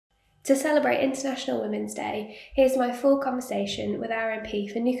To celebrate International Women's Day, here's my full conversation with our MP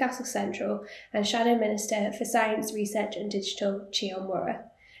for Newcastle Central and Shadow Minister for Science, Research and Digital, Chi Onwurah.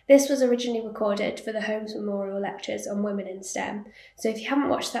 This was originally recorded for the Holmes Memorial Lectures on Women in STEM, so if you haven't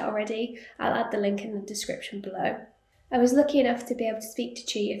watched that already, I'll add the link in the description below. I was lucky enough to be able to speak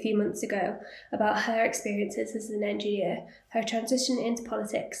to Chi a few months ago about her experiences as an engineer, her transition into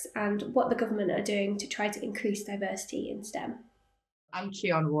politics, and what the government are doing to try to increase diversity in STEM. I'm Chi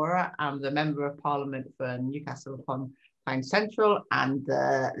Onwurah. I'm the Member of Parliament for Newcastle upon Tyne Central and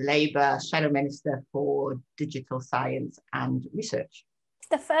the Labour Shadow Minister for Digital Science and Research.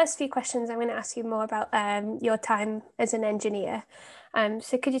 The first few questions I'm going to ask you more about your time as an engineer.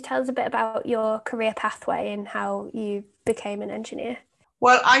 So could you tell us a bit about your career pathway and how you became an engineer?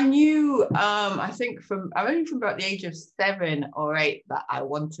 Well, I knew, I think from about the age of 7 or 8 that I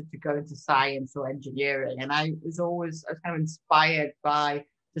wanted to go into science or engineering. And I was kind of inspired by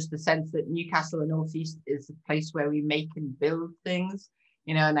just the sense that Newcastle and North East is a place where we make and build things,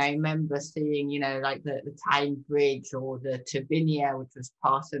 and I remember seeing, like the Tyne Bridge or the Turbinia, which was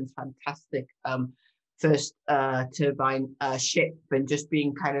Parsons' fantastic first turbine ship, and just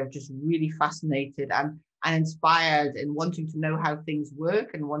being kind of just really fascinated and inspired and wanting to know how things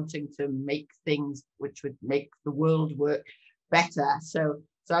work and wanting to make things which would make the world work better. So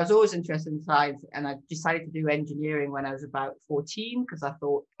I was always interested in science, and I decided to do engineering when I was about 14 because I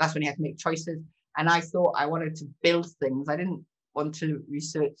thought that's when you had to make choices. And I thought I wanted to build things. I didn't want to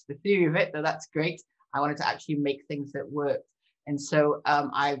research the theory of it, though that's great. I wanted to actually make things that worked. And so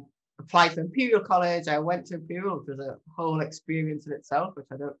I applied for Imperial College. I went to Imperial, which was a whole experience in itself, which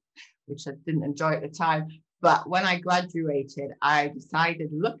I didn't enjoy at the time. But when I graduated, I decided,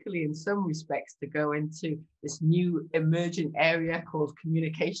 luckily in some respects, to go into this new emerging area called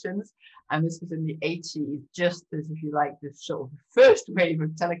communications. And this was in the 80s, just as, if you like, this sort of first wave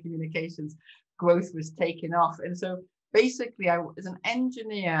of telecommunications growth was taking off. And so basically, as an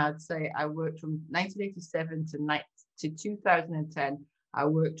engineer, I'd say I worked from 1987 to 2010. I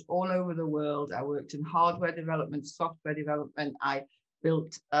worked all over the world. I worked in hardware development, software development. I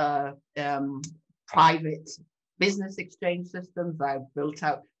built private business exchange systems. I built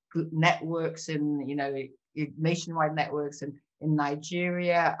out networks nationwide networks in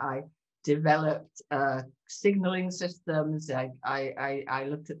Nigeria. I developed signaling systems. I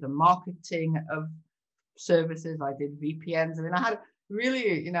looked at the marketing of services. I did VPNs. I mean, I had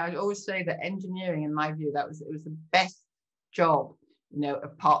really, I always say that engineering, in my view, it was the best job,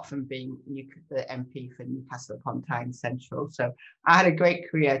 apart from being the MP for Newcastle upon Tyne Central. So I had a great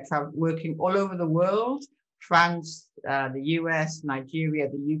career, working all over the world, France, the US, Nigeria,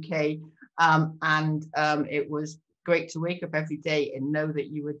 the UK. And it was great to wake up every day and know that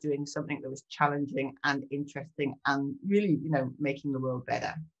you were doing something that was challenging and interesting and really, making the world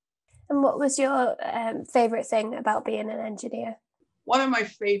better. And what was your favourite thing about being an engineer? One of my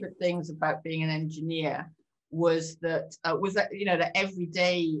favourite things about being an engineer was that that every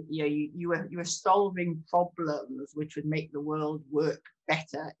day you were solving problems which would make the world work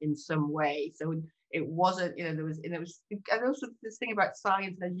better in some way. So it wasn't, and also this thing about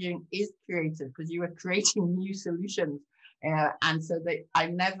science and engineering is creative because you were creating new solutions, and so that I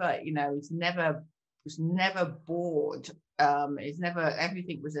never, was never bored.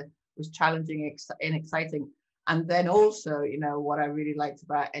 Everything was challenging and exciting. And then also, what I really liked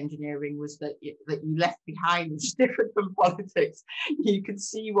about engineering was that you left behind was different from politics. You could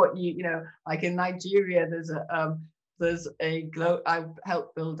see what like in Nigeria, I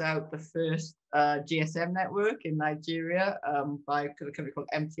helped build out the first GSM network in Nigeria by a company called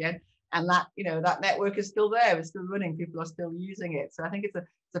MTN, and that network is still there. It's still running. People are still using it. So I think it's a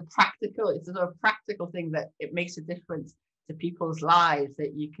sort of practical thing that it makes a difference to people's lives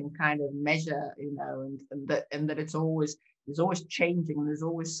that you can kind of measure, and that there's always changing and there's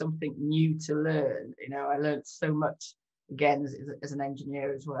always something new to learn. I learned so much again as an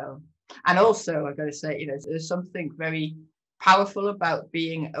engineer as well. And also I've got to say, there's something very powerful about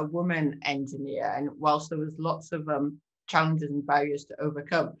being a woman engineer. And whilst there was lots of challenges and barriers to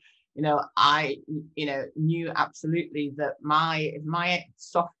overcome, I knew absolutely that my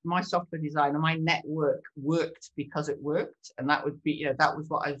software design and my network worked because it worked, and that would be that was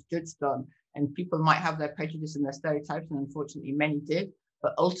what I was judged on. And people might have their prejudice and their stereotypes, and unfortunately many did.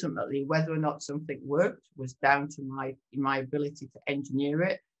 But ultimately, whether or not something worked was down to my ability to engineer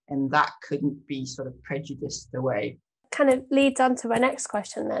it, and that couldn't be sort of prejudiced away. Kind of leads on to my next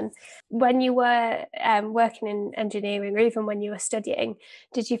question then. When you were working in engineering, or even when you were studying,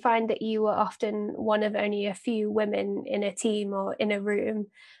 did you find that you were often one of only a few women in a team or in a room?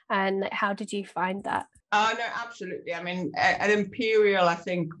 And how did you find that? No, absolutely. I mean, at Imperial, I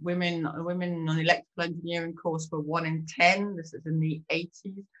think women on the electrical engineering course were 1 in 10. This is in the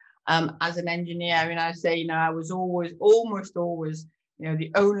 80s. As an engineer, I mean, I say, I was almost always,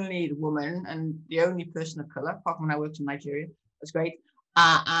 the only woman and the only person of color, apart from when I worked in Nigeria. That's great.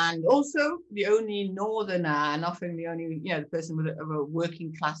 And also the only northerner, and often the only, the person with a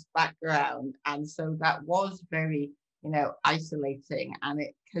working class background. And so that was very, isolating, and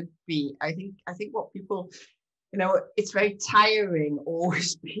it could be, I think what people, it's very tiring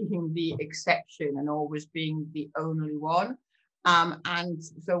always being the exception and always being the only one. And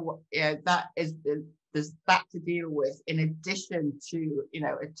so yeah, there's that to deal with, in addition to,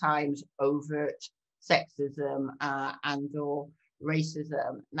 at times overt sexism and or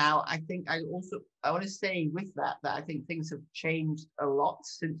racism. Now, I think I want to say with that I think things have changed a lot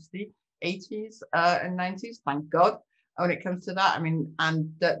since the 80s and 90s, thank God, when it comes to that. I mean,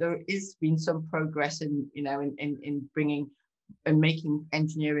 and that there is been some progress in, in bringing and making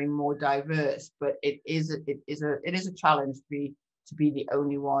engineering more diverse, but it is a challenge to be the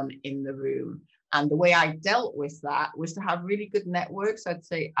only one in the room. And the way I dealt with that was to have really good networks, I'd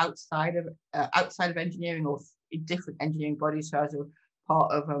say, outside of engineering or different engineering bodies. So as a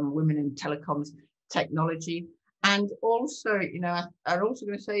part of Women in Telecoms Technology. And also, I'm also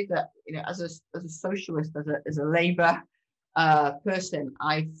going to say that, as a socialist, as a Labour person,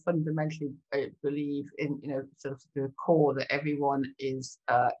 I fundamentally believe in, sort of the core that everyone is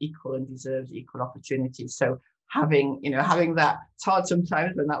equal and deserves equal opportunity. So having that, it's hard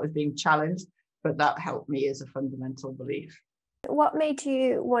sometimes when that was being challenged, but that helped me as a fundamental belief. What made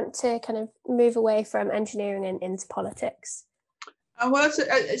you want to kind of move away from engineering and into politics? Well, so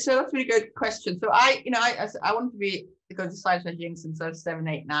that's a really good question. So I wanted to go to science engineering since I was 7,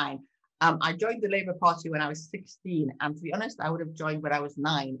 8, 9. I joined the Labour Party when I was 16, and to be honest, I would have joined when I was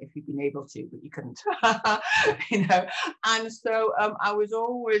 9 if you'd been able to, but you couldn't. And so I was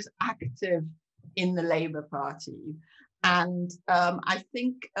always active in the Labour Party, and I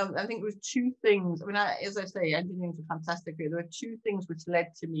think it was two things. I mean, as I say, engineering is a fantastic field. There were two things which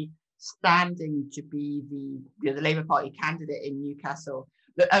led to me standing to be the Labour Party candidate in Newcastle.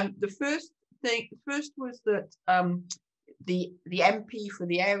 The first was that the MP for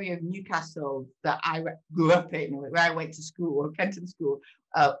the area of Newcastle that I grew up in, where I went to school, Kenton School,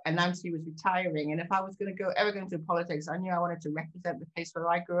 announced he was retiring. And if I was ever going to politics, I knew I wanted to represent the place where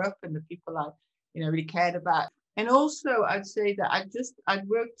I grew up and the people I, really cared about. And also, I'd say that I'd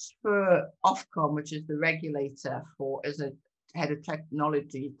worked for Ofcom, which is the regulator as a head of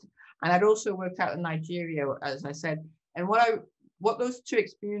technology, and I'd also worked out in Nigeria, as I said. And what those two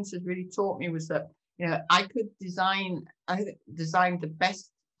experiences really taught me was that, I could design the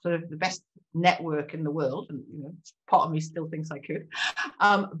best network in the world, and part of me still thinks I could,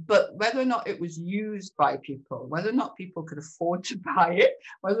 but whether or not it was used by people, whether or not people could afford to buy it,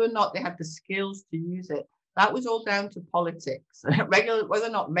 whether or not they had the skills to use it, that was all down to politics. Whether or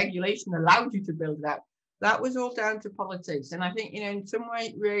not regulation allowed you to build it out, that was all down to politics. And I think, in some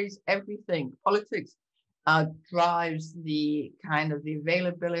ways, everything, politics drives the kind of the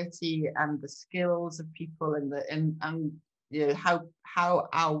availability and the skills of people and how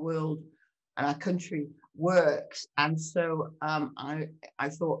our world and our country works. And so I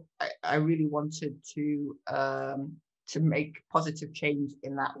thought I really wanted to make positive change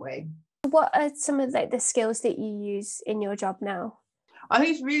in that way. What are some of the skills that you use in your job now? I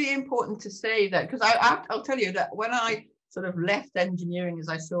think it's really important to say that, because I'll tell you that when I sort of left engineering as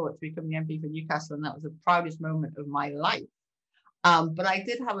I saw it to become the MP for Newcastle, and that was the proudest moment of my life. But I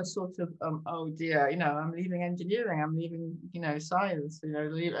did have a sort of, oh dear, I'm leaving engineering, I'm leaving, science, and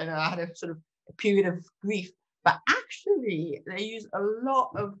I had a sort of a period of grief. But actually, they use a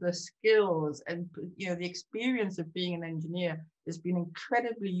lot of the skills and, the experience of being an engineer has been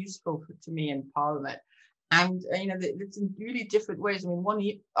incredibly useful to me in Parliament. And, it's in really different ways. I mean, one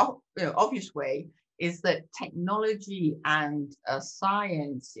obvious way is that technology and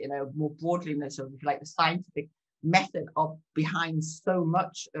science, more broadly, sort of like the scientific method of behind so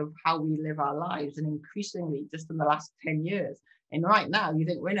much of how we live our lives, and increasingly just in the last 10 years. And right now, you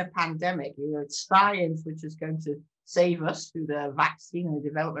think we're in a pandemic, it's science which is going to save us through the vaccine and the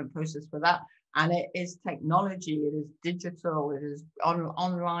development process for that. And it is technology, it is digital, it is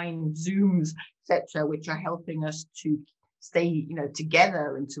online Zooms, etc., which are helping us to stay,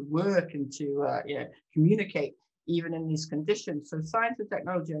 together and to work and to, communicate even in these conditions. So science and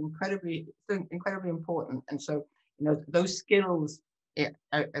technology are incredibly important. And so, those skills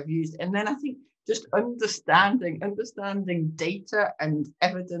I've used. And then I think just understanding data and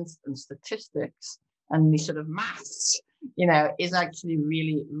evidence and statistics and the sort of maths is actually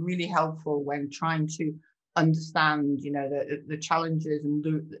really, really helpful when trying to understand, the challenges and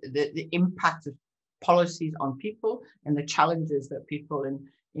the impact of policies on people and the challenges that people in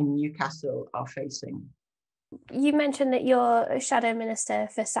Newcastle are facing. You mentioned that you're a Shadow Minister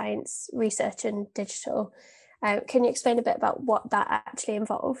for Science, Research and Digital. Can you explain a bit about what that actually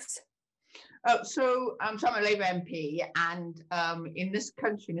involves? So I'm a Labour MP, and in this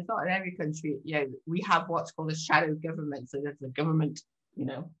country, and it's not in every country, we have what's called a shadow government. So there's the government,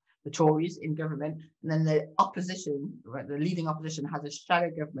 the Tories in government, and then the opposition, right, the leading opposition has a shadow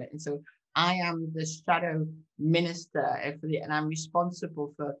government. And so I am the shadow minister and I'm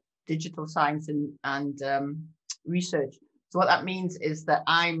responsible for digital science and research. So what that means is that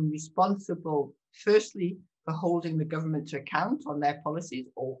I'm responsible, firstly, for holding the government to account on their policies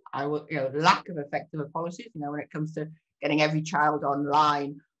or lack of effective policies, when it comes to getting every child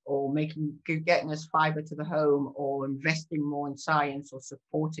online or getting us fibre to the home or investing more in science or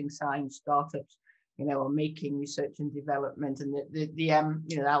supporting science startups, or making research and development and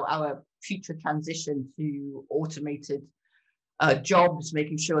our future transition to automated jobs,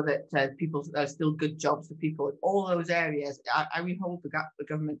 making sure that people still good jobs for people. All those areas, I hold the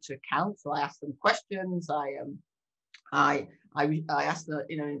government to account. So I ask them questions. I ask them,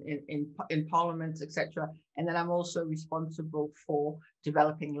 in Parliament, etc. And then I'm also responsible for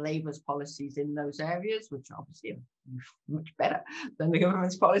developing Labour's policies in those areas, which obviously are much better than the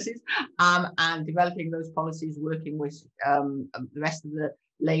government's policies, and developing those policies, working with the rest of the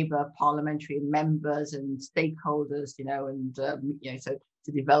Labour parliamentary members and stakeholders, so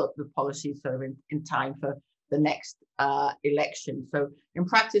to develop the policies sort of in time for the next election. So in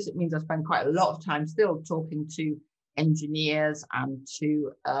practice, it means I spend quite a lot of time still talking to engineers and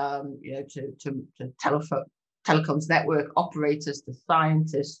to telecoms network operators, to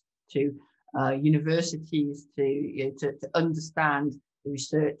scientists, to universities, to understand the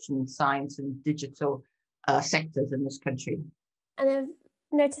research and science and digital sectors in this country. And I've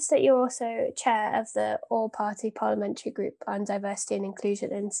noticed that you're also chair of the all-party parliamentary group on diversity and inclusion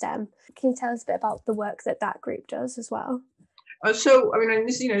in STEM. Can you tell us a bit about the work that group does as well? So,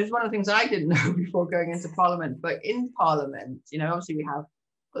 this is one of the things I didn't know before going into Parliament. But in Parliament, obviously we have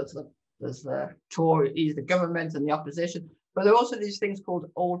there's the Tories, the government, and the opposition. But there are also these things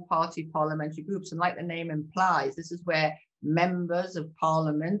called all-party parliamentary groups, and like the name implies, this is where members of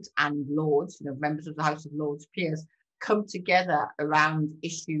Parliament and Lords, members of the House of Lords, peers, come together around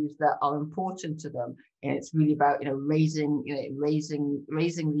issues that are important to them, and it's really about raising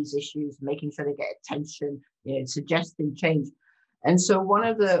these issues, making sure they get attention, suggesting change. And so one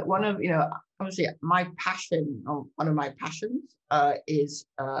of obviously my passion, or one of my passions, is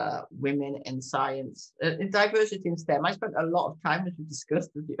women in science, diversity in STEM. I spent a lot of time, as we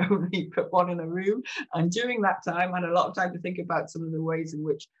discussed, as the only one in a room, and during that time, I had a lot of time to think about some of the ways in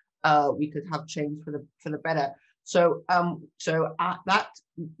which we could have change for the better. So,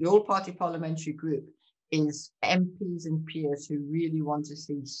 the all-party parliamentary group is MPs and peers who really want to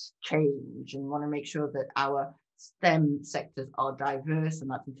see change and want to make sure that our STEM sectors are diverse, and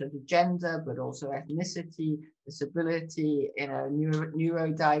that's in terms of gender, but also ethnicity, disability,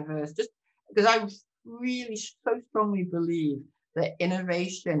 neurodiverse. Just because I really so strongly believe that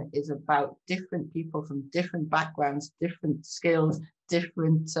innovation is about different people from different backgrounds, different skills,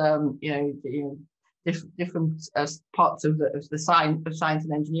 different different parts of the science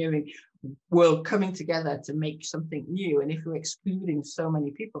and engineering world coming together to make something new. And if we're excluding so many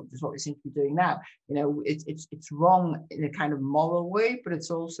people, which is what we seem to be doing now, it's wrong in a kind of moral way, but it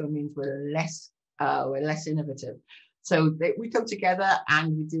also means we're less innovative. So we come together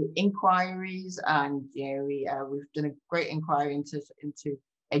and we do inquiries, and we've done a great inquiry into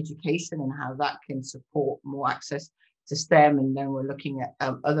education and how that can support more access to STEM, and then we're looking at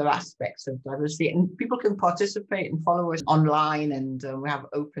other aspects of diversity, and people can participate and follow us online, and we have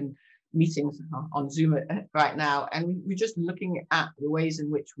open meetings on Zoom right now, and we're just looking at the ways in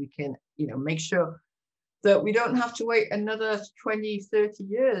which we can make sure that we don't have to wait another 20, 30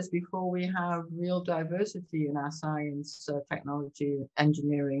 years before we have real diversity in our science, technology,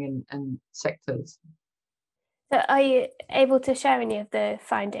 engineering and sectors. So are you able to share any of the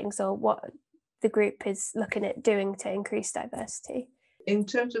findings or what the group is looking at doing to increase diversity? In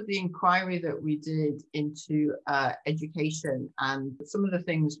terms of the inquiry that we did into education, and some of the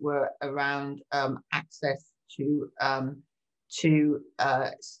things were around access to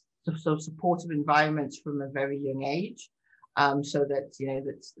sort of supportive environments from a very young age, so that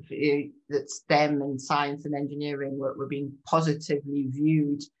that STEM and science and engineering were being positively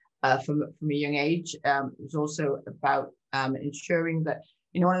viewed from a young age. It was also about ensuring that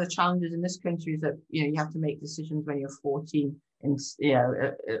one of the challenges in this country is that, you have to make decisions when you're 14 and,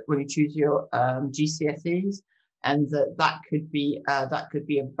 when you choose your GCSEs, and that could be a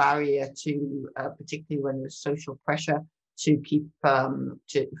barrier to, particularly when there's social pressure to keep on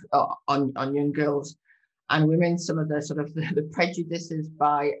young girls and women. Some of the sort of the prejudices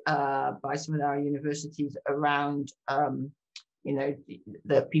by some of our universities around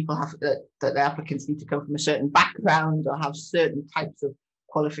that people have that the applicants need to come from a certain background or have certain types of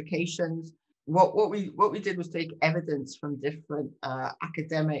qualifications. What we did was take evidence from different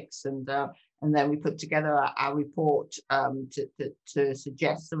academics, and then we put together our report to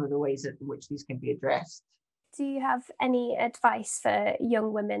suggest some of the ways in which these can be addressed. Do you have any advice for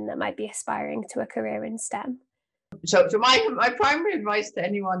young women that might be aspiring to a career in STEM? So my primary advice to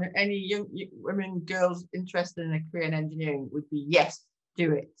any young women, girls interested in a career in engineering would be, yes,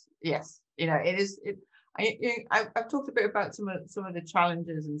 do it. Yes, it is. I've talked a bit about some of the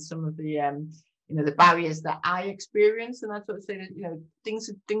challenges and some of the the barriers that I experience, and I sort of say that things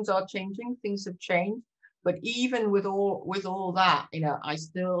are changing, things have changed, but even with all that, I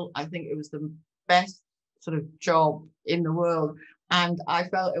think it was the best sort of job in the world. And I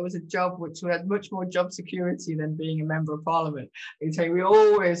felt it was a job which had much more job security than being a member of parliament. So we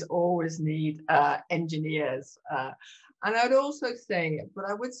always need engineers. And I would also say,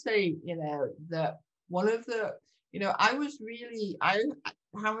 that one of the,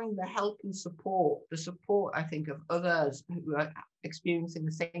 having the help and support, I think, of others who are experiencing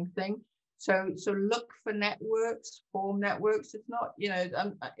the same thing. So look for networks, form networks. It's not,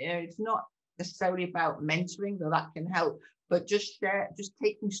 it's not necessarily about mentoring, though that can help, but just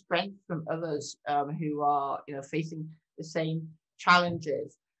taking strength from others who are, facing the same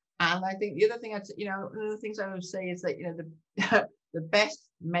challenges. And I think the other thing one of the things I would say is that, the best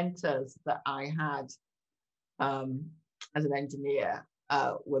mentors that I had as an engineer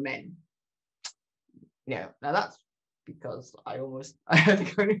were men. Now that's because I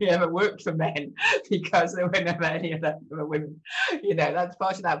think only ever worked for men, because there were never any of them were women. That's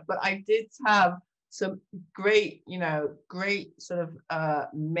part of that. But I did have some great sort of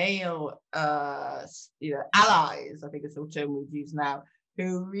male, allies, I think is the term we use now,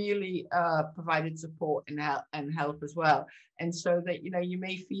 who really provided support and help as well. And so that, you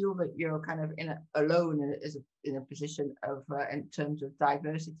may feel that you're kind of alone in a position of, in terms of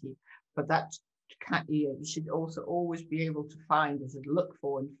diversity, but that you should also always be able to look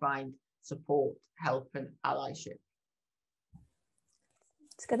for and find support, help, and allyship.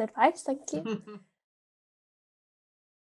 It's good advice. Thank you.